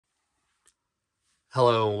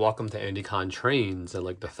Hello and welcome to AndyCon Trains. I'd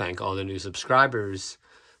like to thank all the new subscribers,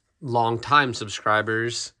 long-time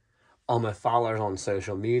subscribers, all my followers on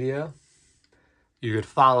social media. You could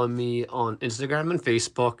follow me on Instagram and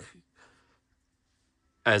Facebook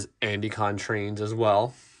as AndyCon Trains as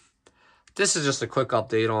well. This is just a quick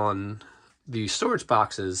update on the storage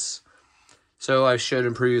boxes. So I showed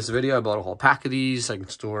in a previous video, I bought a whole pack of these. I can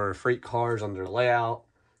store freight cars under layout,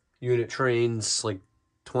 unit trains, like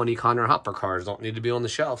 20 Conner Hopper cars don't need to be on the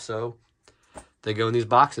shelf, so they go in these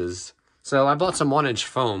boxes. So I bought some 1-inch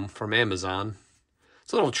foam from Amazon.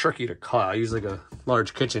 It's a little tricky to cut. I use like a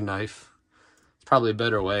large kitchen knife. It's probably a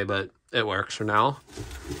better way, but it works for now.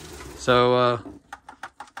 So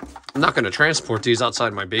I'm not going to transport these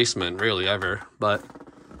outside my basement, really, ever, but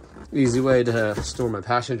easy way to store my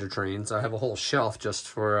passenger trains. I have a whole shelf just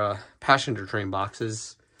for passenger train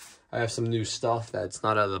boxes. I have some new stuff that's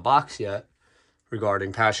not out of the box yet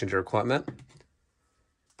regarding passenger equipment,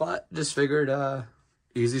 but just figured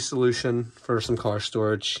easy solution for some car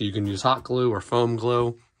storage. You can use hot glue or foam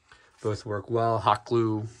glue. Both work well. Hot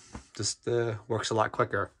glue just works a lot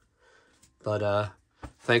quicker. But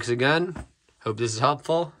thanks again. Hope this is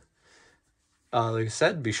helpful. Like I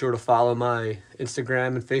said, be sure to follow my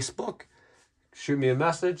Instagram and Facebook. Shoot me a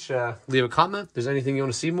message. Leave a comment if there's anything you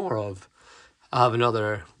want to see more of. I'll have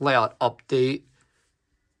another layout update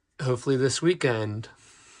hopefully this weekend.